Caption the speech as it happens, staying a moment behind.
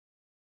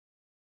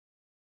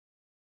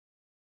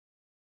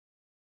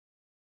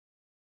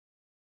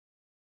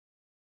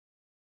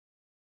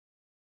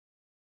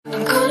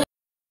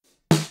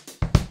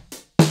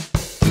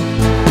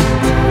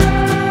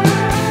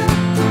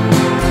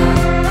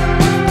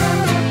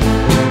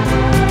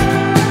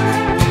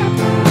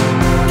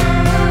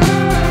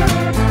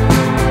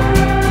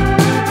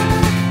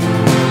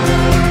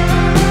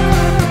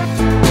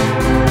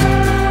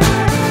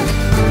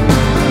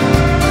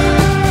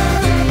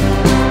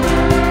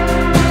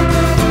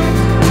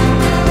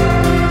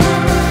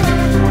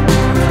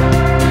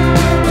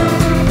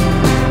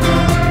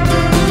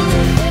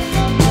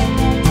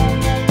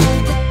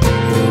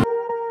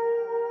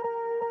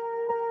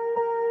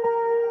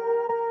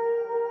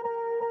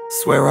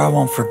Swear I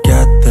won't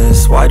forget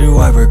this, why do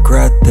I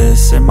regret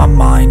this? In my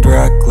mind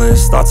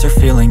reckless, thoughts are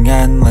feeling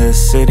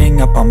endless. Sitting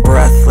up, I'm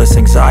breathless,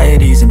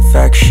 anxiety's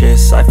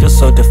infectious. I feel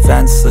so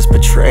defenseless,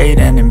 betrayed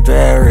and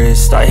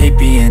embarrassed. I hate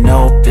being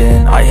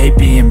open, I hate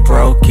being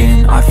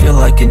broken. I feel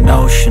like an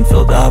ocean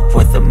filled up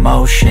with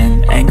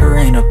emotion. Anger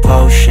ain't a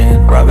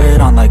potion, rub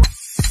it on like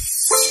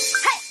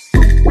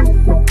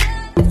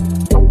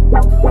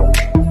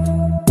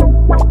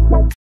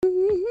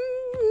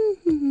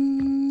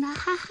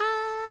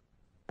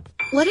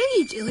What are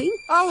you doing?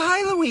 Oh,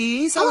 hi,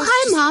 Louise. Oh,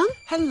 hi, Mom.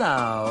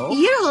 Hello.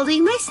 You're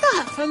holding my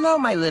stuff. Hello,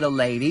 my little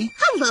lady.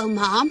 Hello,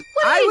 Mom.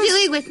 What are you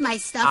doing with my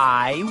stuff?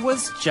 I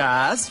was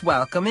just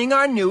welcoming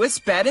our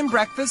newest bed and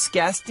breakfast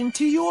guest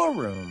into your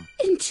room.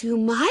 Into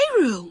my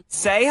room?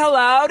 Say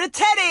hello to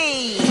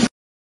Teddy!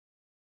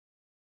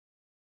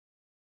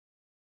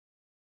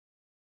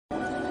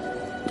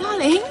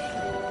 Darling,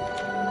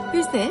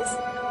 who's this?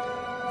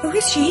 Who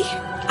is she?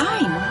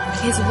 I'm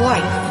his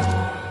wife.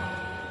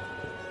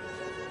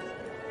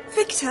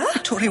 Victor?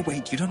 Victoria,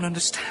 wait, you don't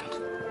understand.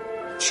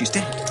 She's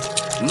dead.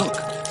 Look.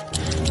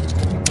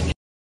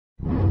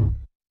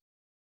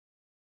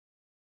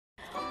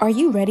 Are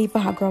you ready for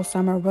Hot Girl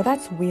Summer? Well,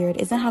 that's weird.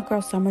 Isn't Hot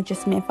Girl Summer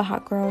just meant for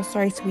hot girls?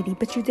 Sorry, sweetie,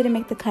 but you didn't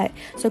make the cut.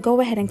 So go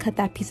ahead and cut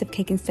that piece of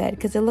cake instead,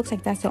 because it looks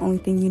like that's the only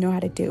thing you know how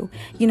to do.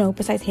 You know,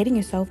 besides hating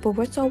yourself. But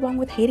what's so wrong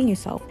with hating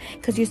yourself?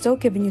 Because you're still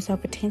giving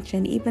yourself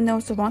attention, even though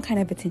it's the wrong kind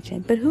of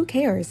attention. But who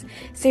cares?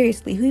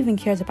 Seriously, who even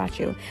cares about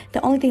you?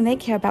 The only thing they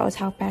care about is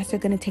how fast they're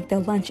going to take their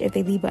lunch if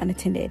they leave it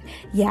unattended.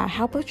 Yeah,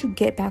 how about you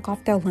get back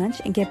off their lunch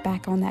and get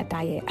back on that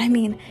diet? I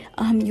mean,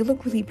 you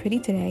look really pretty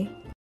today.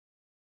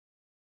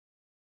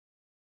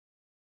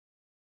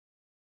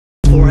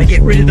 Before I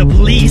get rid of the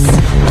police.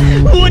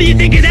 What do you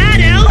think of that,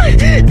 Elle?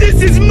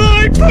 This is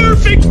my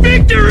perfect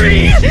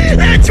victory!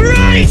 That's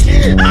right!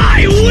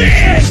 I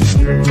win!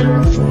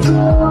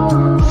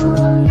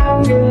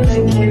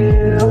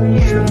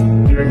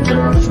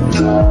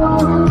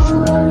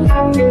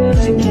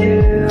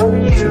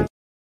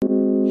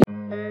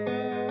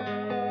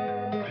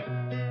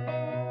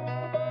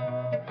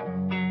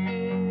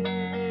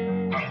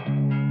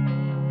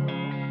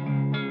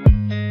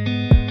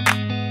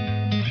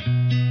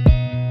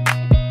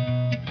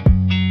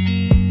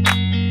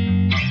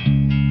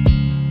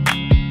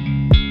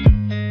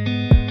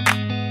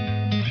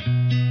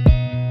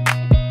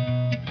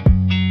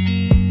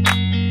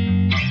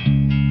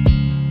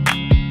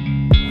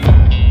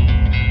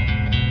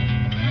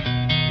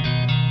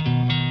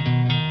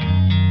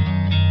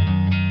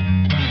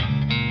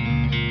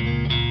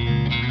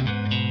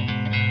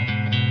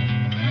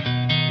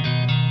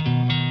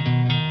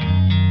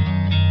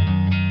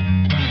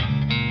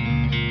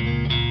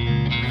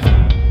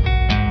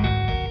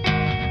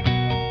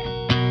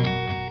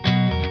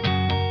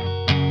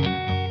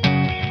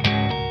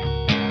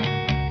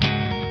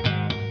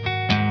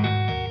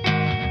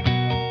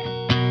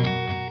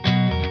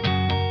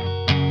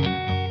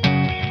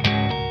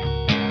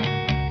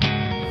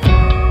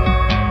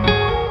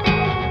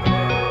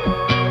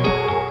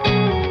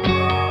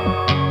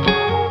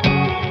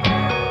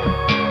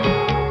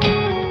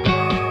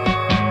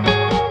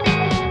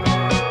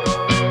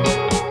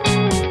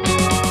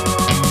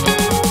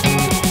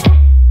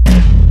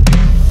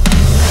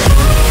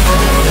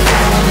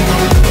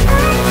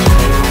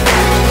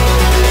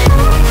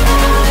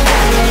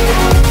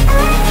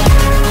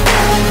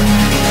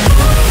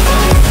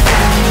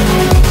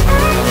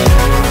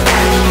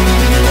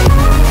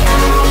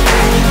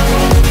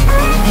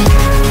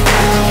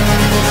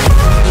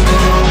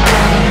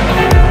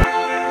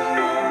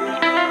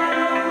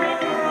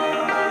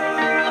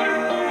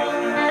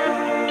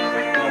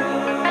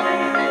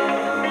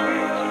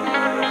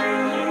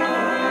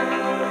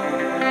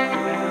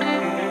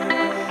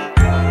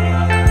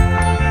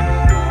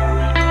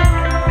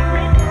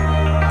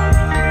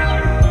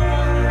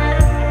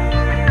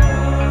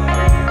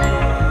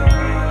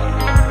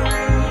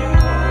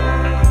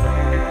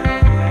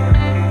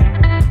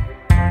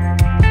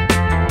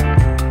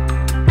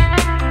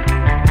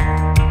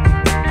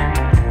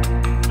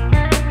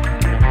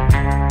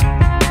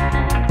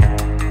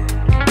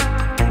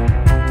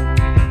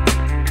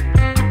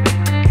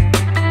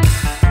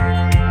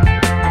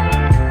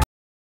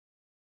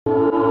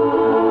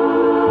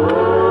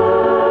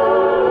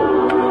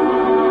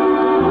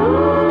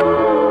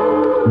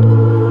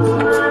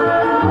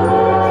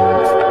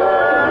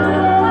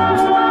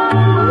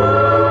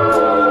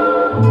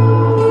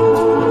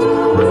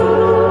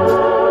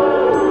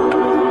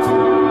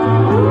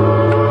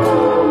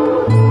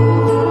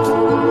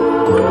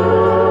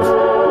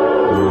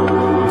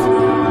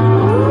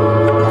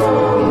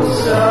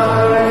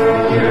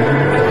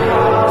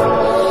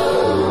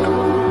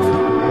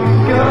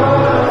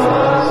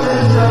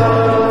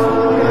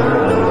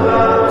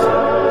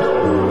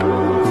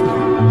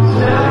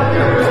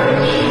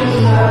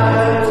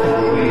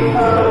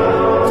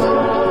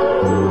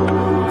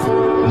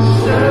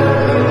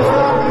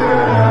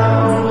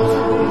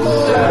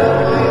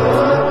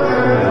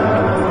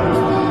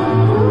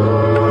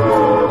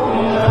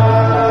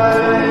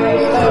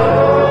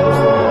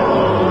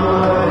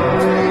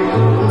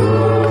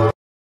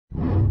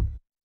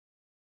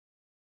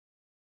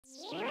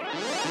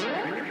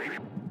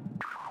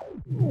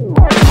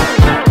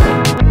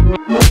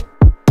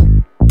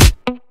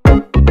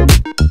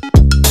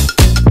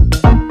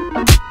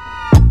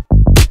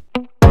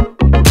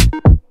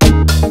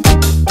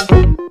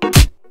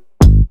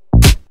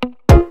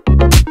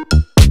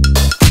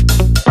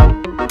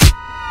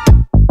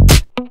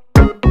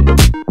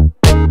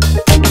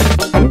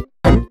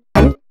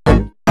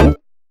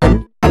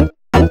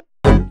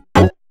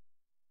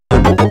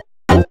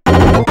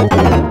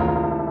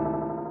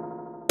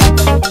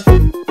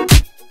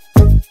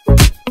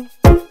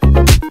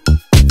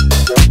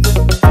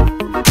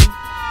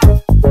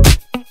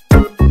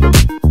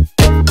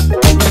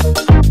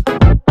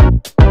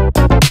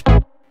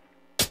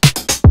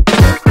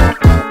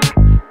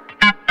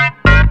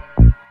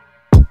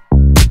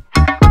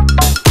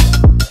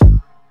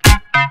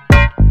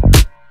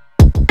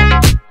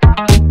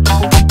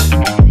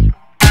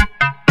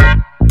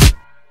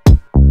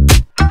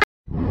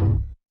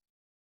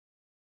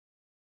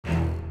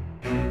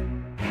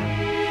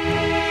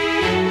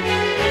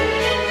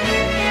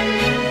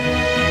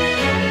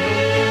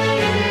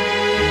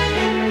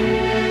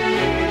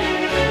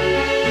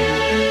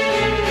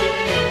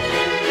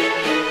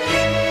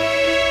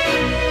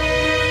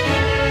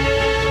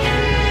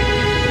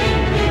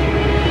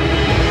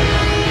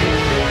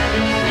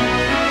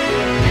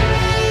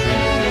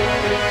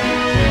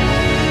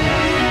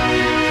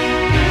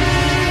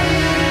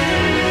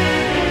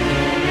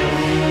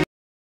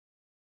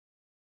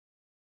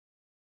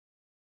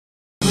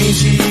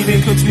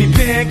 cooks me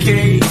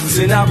pancakes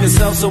and I've been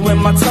salsa when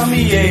my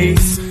tummy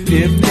aches.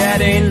 If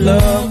that ain't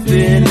love,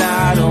 then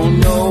I don't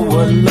know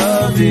what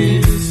love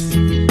is.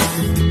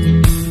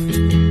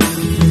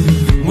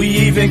 We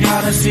even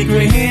got a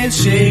secret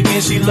handshake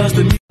and she loves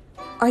the music.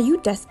 Are you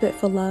desperate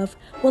for love?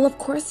 Well, of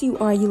course you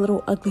are, you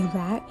little ugly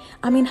rat.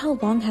 I mean, how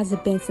long has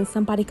it been since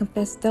somebody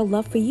confessed their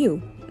love for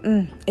you?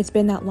 It's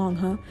been that long,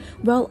 huh?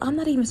 Well, I'm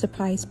not even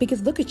surprised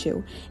because look at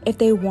you. If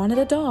they wanted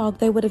a dog,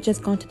 they would have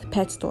just gone to the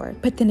pet store.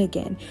 But then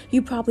again,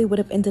 you probably would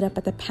have ended up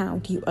at the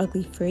pound, you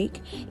ugly freak.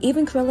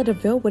 Even Cruella de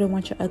Vil wouldn't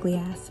want your ugly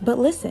ass. But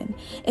listen,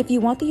 if you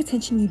want the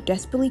attention you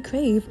desperately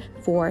crave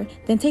for,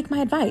 then take my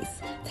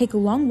advice. Take a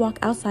long walk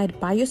outside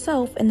by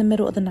yourself in the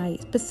middle of the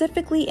night,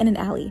 specifically in an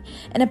alley.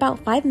 In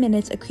about 5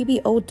 minutes, a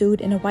creepy old dude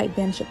in a white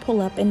van should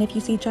pull up, and if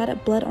you see dried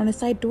up blood on his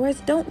side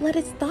doors, don't let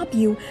it stop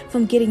you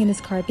from getting in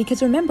his car,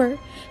 because remember,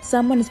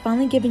 someone is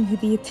finally giving you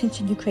the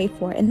attention you crave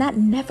for, and that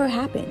never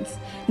happens.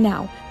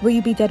 Now, will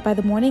you be dead by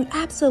the morning?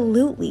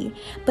 Absolutely.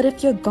 But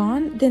if you're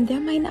gone, then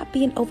there might not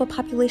be an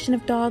overpopulation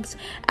of dogs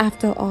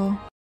after all.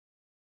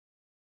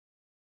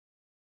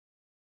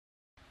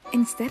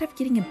 Instead of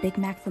getting a Big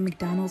Mac from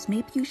McDonald's,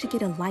 maybe you should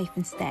get a life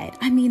instead.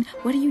 I mean,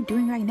 what are you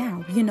doing right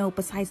now? You know,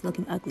 besides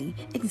looking ugly.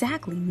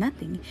 Exactly,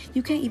 nothing.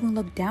 You can't even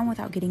look down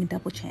without getting a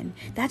double chin.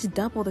 That's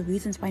double the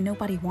reasons why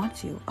nobody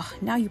wants you. Ugh,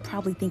 now you're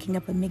probably thinking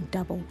of a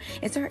McDouble.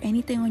 Is there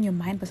anything on your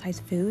mind besides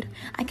food?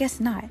 I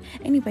guess not.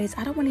 Anyways,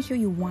 I don't want to hear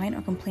you whine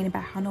or complain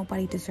about how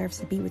nobody deserves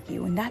to be with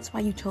you, and that's why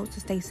you chose to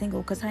stay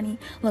single, because honey,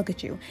 look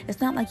at you. It's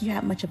not like you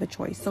have much of a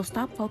choice, so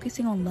stop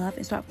focusing on love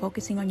and start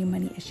focusing on your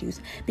money issues,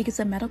 because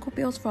the medical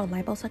bills for a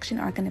liposuction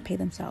aren't going to pay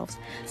themselves.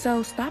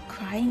 So stop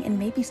crying and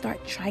maybe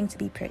start trying to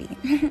be pretty.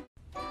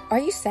 Are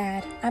you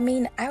sad? I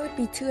mean, I would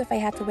be too if I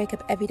had to wake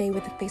up every day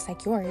with a face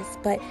like yours,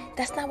 but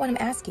that's not what I'm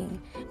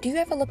asking. Do you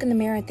ever look in the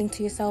mirror and think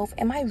to yourself,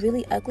 am I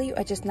really ugly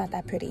or just not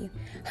that pretty?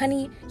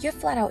 Honey, you're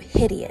flat out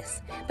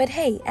hideous. But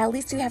hey, at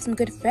least you have some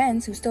good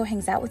friends who still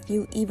hangs out with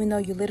you even though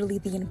you're literally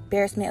the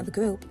embarrassment of the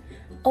group.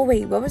 Oh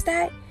wait, what was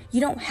that? You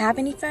don't have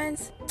any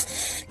friends?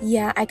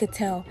 Yeah, I could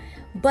tell.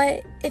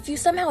 But if you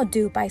somehow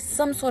do, by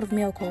some sort of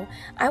miracle,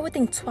 I would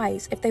think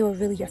twice if they were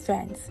really your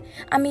friends.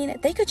 I mean,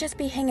 they could just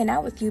be hanging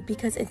out with you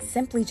because it's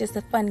simply just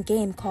a fun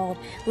game called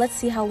Let's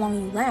See How Long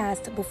You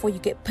Last before you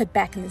get put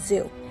back in the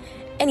zoo.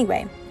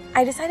 Anyway,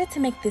 I decided to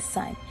make this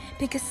sun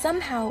because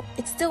somehow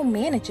it still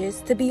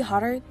manages to be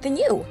hotter than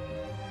you.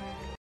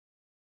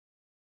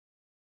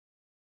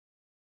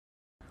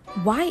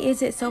 Why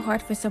is it so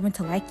hard for someone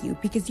to like you?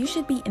 Because you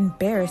should be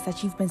embarrassed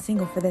that you've been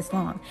single for this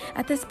long.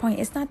 At this point,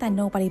 it's not that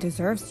nobody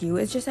deserves you,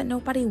 it's just that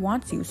nobody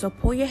wants you. So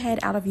pull your head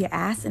out of your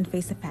ass and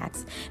face the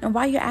facts. And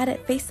while you're at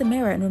it, face the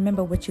mirror and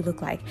remember what you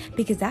look like.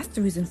 Because that's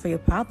the reason for your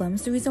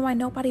problems, the reason why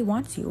nobody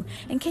wants you.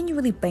 And can you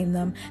really blame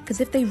them? Because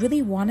if they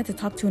really wanted to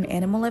talk to an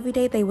animal every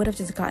day, they would have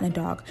just gotten a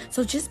dog.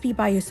 So just be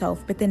by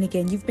yourself. But then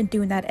again, you've been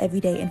doing that every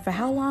day. And for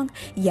how long?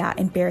 Yeah,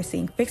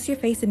 embarrassing. Fix your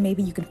face and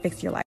maybe you can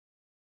fix your life.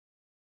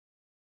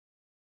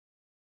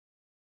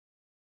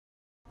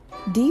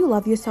 Do you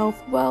love yourself?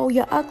 Well,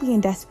 you're ugly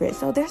and desperate,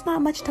 so there's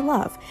not much to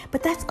love.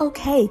 But that's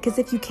okay, because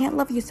if you can't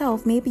love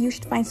yourself, maybe you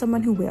should find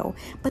someone who will.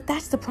 But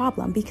that's the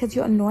problem, because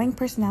your annoying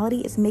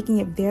personality is making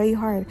it very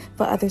hard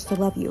for others to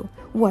love you.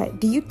 What,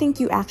 do you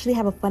think you actually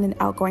have a fun and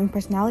outgoing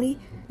personality?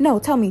 No,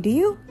 tell me, do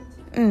you?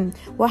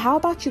 Well, how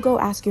about you go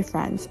ask your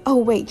friends? Oh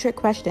wait, trick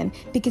question.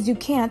 Because you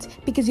can't,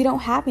 because you don't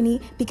have any,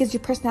 because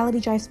your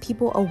personality drives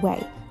people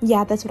away.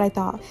 Yeah, that's what I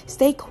thought.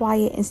 Stay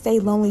quiet and stay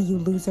lonely, you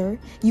loser.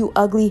 You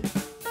ugly...